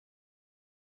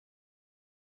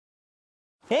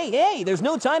Hey, there's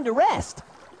no time to rest.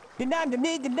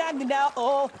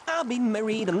 Oh, I've been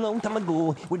married a long time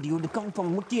ago. Where do you come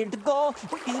from? What year to go?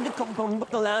 Where do you come from?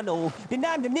 What the land? Oh,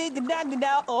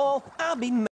 I've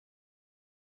been.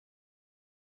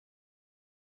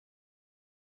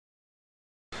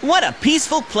 What a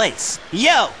peaceful place.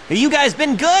 Yo, have you guys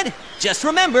been good? Just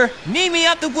remember, meet me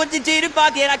up to what the data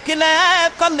pocket I can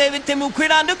laugh. Can't live it to move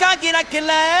quit on the pocket I can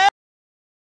laugh.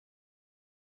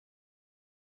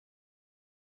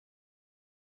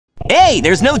 Hey,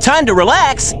 there's no time to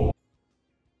relax.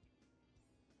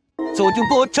 Soy un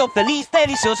pocho feliz,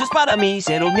 delicioso es para mí.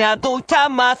 Ser horneado,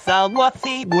 jamás algo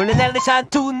así. Bueno en el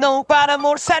desayuno, para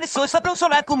almorzar, eso es sabroso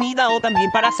la comida. O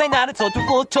también para cenar, soy un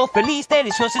pocho feliz,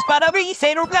 delicioso es para mí.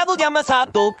 Ser horneado, jamás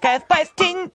algo que es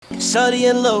pasting. Shorty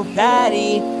and low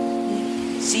patty,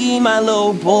 see my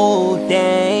low bowl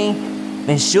dang.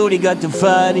 And Shorty got the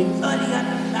fatty.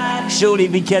 Shorty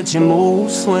be catching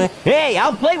moves. Hey,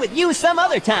 I'll play with you some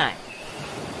other time.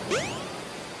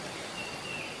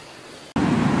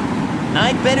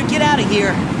 I'd better get out of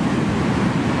here.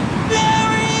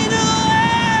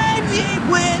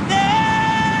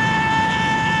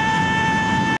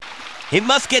 It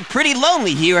must get pretty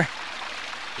lonely here.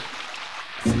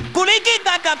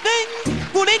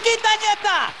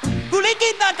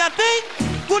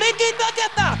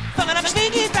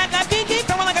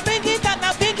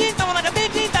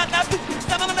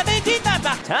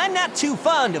 I'm not too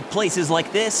fond of places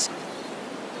like this.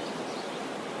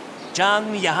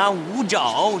 张牙舞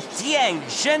爪，健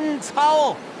身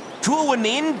操，祝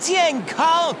您健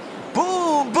康，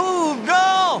步步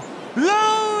高，路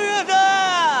越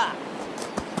大。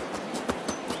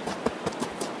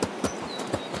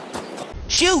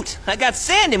Shoot! I got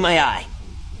sand in my eye.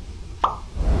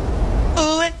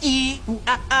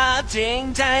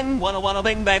 Ting tang, wanna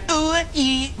bang bang.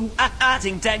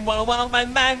 Ting tang, wanna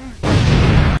bang bang.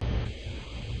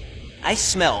 I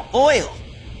smell oil.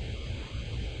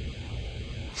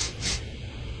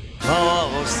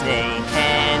 Oh, say,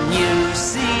 can you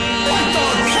see by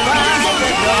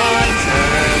the dawn's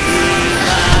early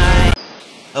light?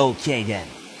 Okay then,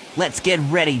 let's get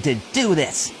ready to do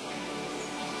this.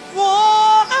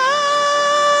 我爱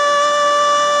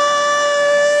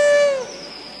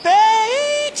北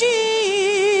京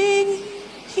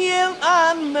天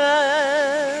安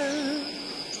门，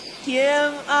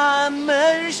天安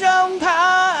门上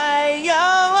太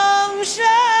阳升。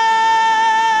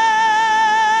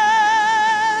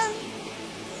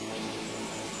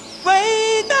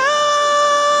 伟大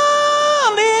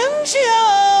领袖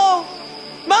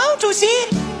毛主席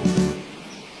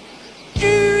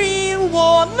指引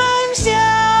我们向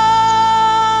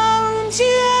前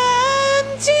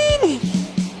进。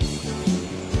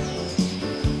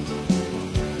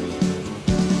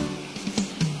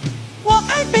我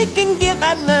爱北京天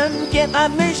安门，天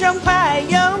安门上太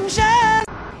阳升。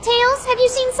Tails, have you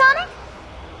seen Sonic?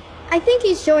 I think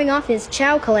he's showing off his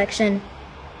Chow collection.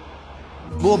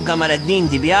 بوب قمر الدين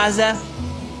دبيازة،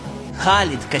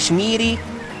 خالد كشميري،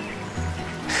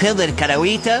 خضر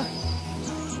كرويتة،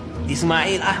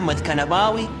 إسماعيل أحمد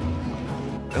كنباوي،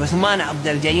 عثمان عبد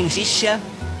الجليل ششة،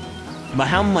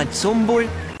 محمد سنبل.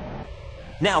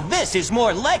 Now this is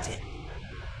more like it.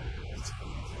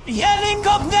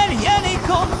 Helicopter,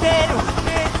 helicopter,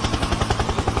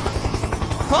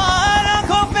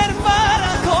 paracopter,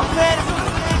 paracopter.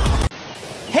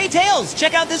 Hey Tails,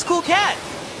 check out this cool cat.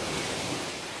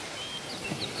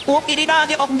 Whoop diddy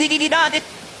doddy, oh diggy doddy.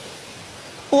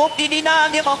 Whoop diddy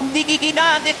doddy, oh diggy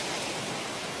doddy.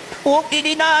 Whoop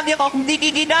diddy doddy, oh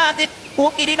diggy doddy.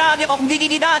 Whoop diddy doddy, oh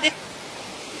diggy doddy.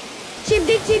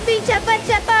 Chippy chippy chappa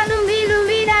chappa lumbi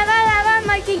lumbi lava lava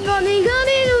Mikey goni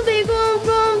goni lumbi boom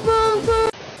boom boom boom.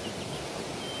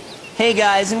 Hey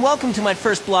guys, and welcome to my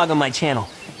first vlog on my channel.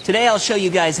 Today I'll show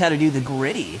you guys how to do the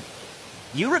gritty.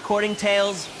 You recording,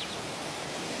 Tails?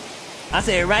 I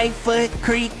say right foot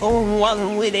creep on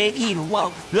one with a evil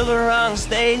walk. Look around,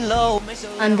 stay low.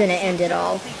 I'm gonna end it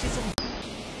all.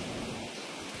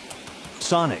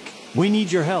 Sonic, we need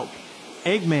your help.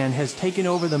 Eggman has taken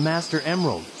over the Master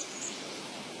Emerald.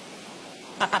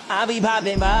 I'll be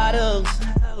popping bottles,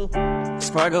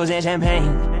 sparkles and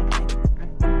champagne.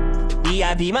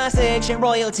 VIP my section,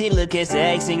 royalty, look at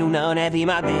sexy, you know that be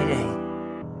my baby.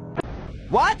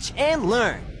 Watch and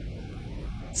learn.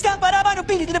 Stop I'm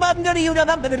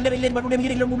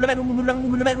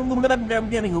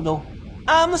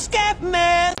a scat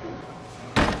man.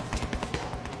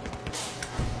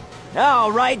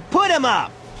 All right, put him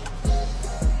up.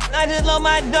 I just love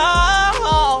my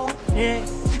dog. Yeah.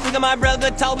 Look at my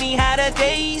brother taught me how to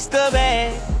taste the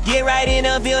bag. Get right in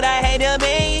the field, I had to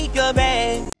make a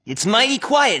bag. It's mighty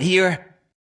quiet here.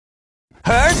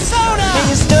 Persona!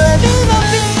 Disturbing the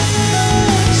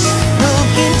beast.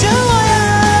 Look into my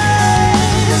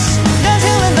eyes. There's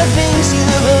hell in the things you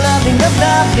never laughing of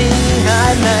laughing.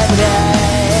 I'm not right.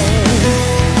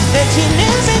 The chin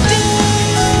is a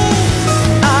deep.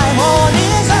 I want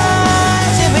his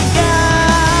eyes if it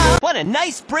goes. What a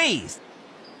nice breeze.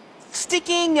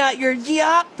 Sticking out your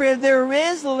yacht for the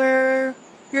Rizzler.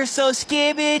 You're so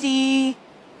skibbity.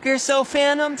 You're so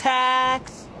Phantom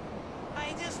Tax.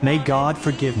 May God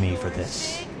forgive me for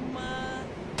this.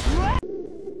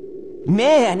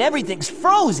 Man, everything's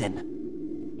frozen.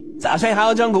 早上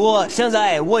好，中国。现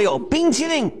在我有冰淇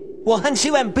淋，我很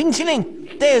喜欢冰淇淋。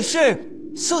但是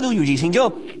速度与激情就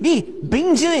比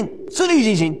冰淇淋，速度与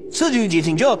激情，速度与激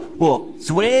情就我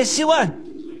最喜欢。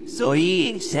所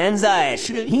以现在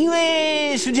是因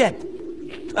为时间，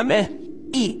准备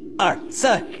1、2、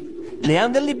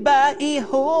3，2个礼拜以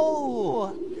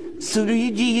后。速度与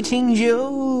激情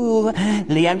就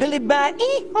2个礼拜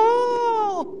以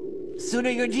后，速度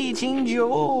与激情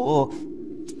就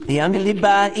2个礼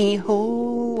拜以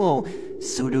后，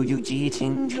速度与激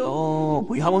情就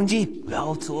不要忘记，不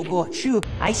要错过去。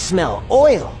I smell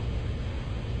oil。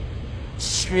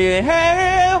雪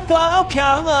花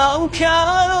飘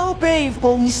飘，北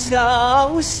风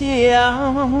萧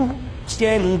萧，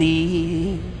千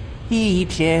里。一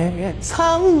片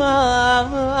苍茫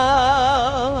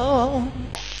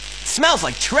Smells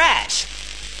like trash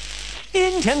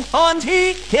阴天寒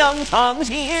气两场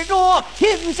协作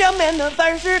天下面的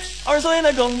凡事二岁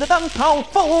了中的当朝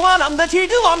风啊浪的气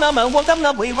质往那满我刚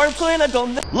那会玩醉了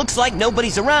中的 Looks like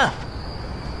nobody's around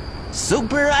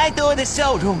Super idol 的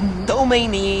笑容都没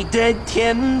你的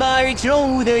甜白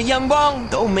昼的阳光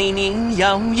都没你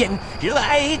耀眼热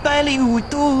爱105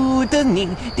度的你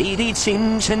滴滴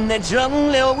清晨的蒸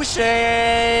馏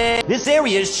水 This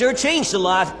area sure changed a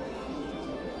lot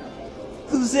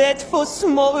Vous êtes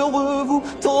faussement heureux, vous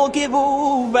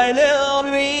troquez-vous valeurs,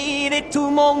 lui, il est tout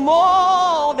mon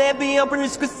monde, et bien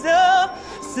plus que ça,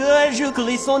 ce jour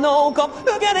que son nom, comme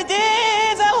regardez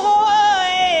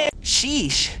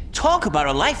Sheesh, talk about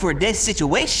a life or death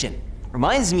situation.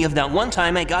 Reminds me of that one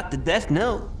time I got the death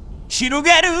note.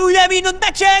 시로가루 야비는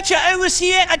낙차차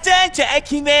우시에 아짜짜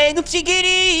키메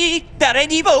눕시기리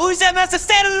다른이 보자마자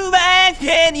새로만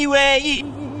anyway.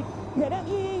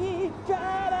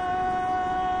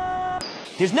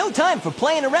 There's no time for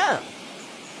playing around.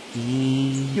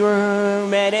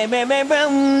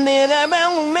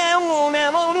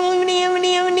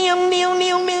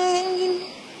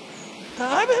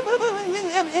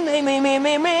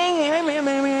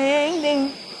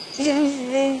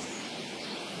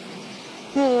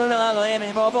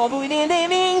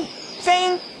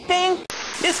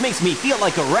 This makes me feel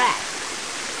like a rat.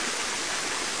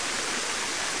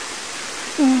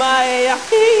 My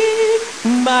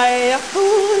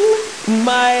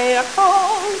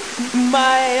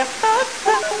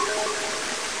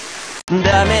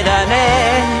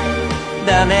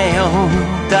다메요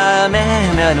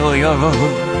다메 나노요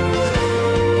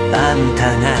あん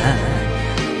たが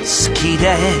好き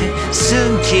で好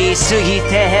きすぎ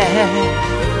て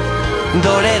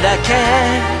どれだけ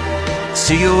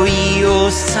強い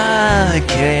お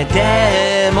酒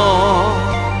でも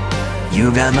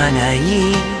歪まない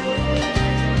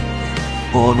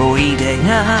思い出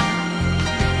が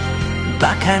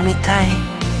バカみたい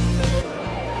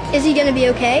Is he gonna be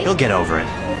okay? He'll get over it.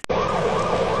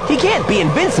 He can't be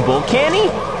invincible, can he?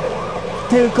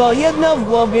 Tylko jedno w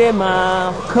głowie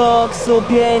mam koksu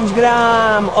 5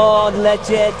 gram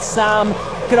odlecieć sam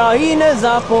krainę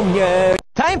zapomnieć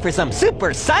Time for some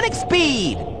supersonic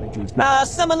speed!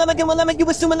 Someone lemon, you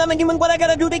assume I'm a human. What I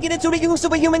gotta do to get it to you,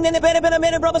 superhuman, and it better,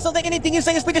 robot, so that anything you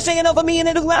say is free to say it over me and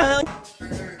it'll ground.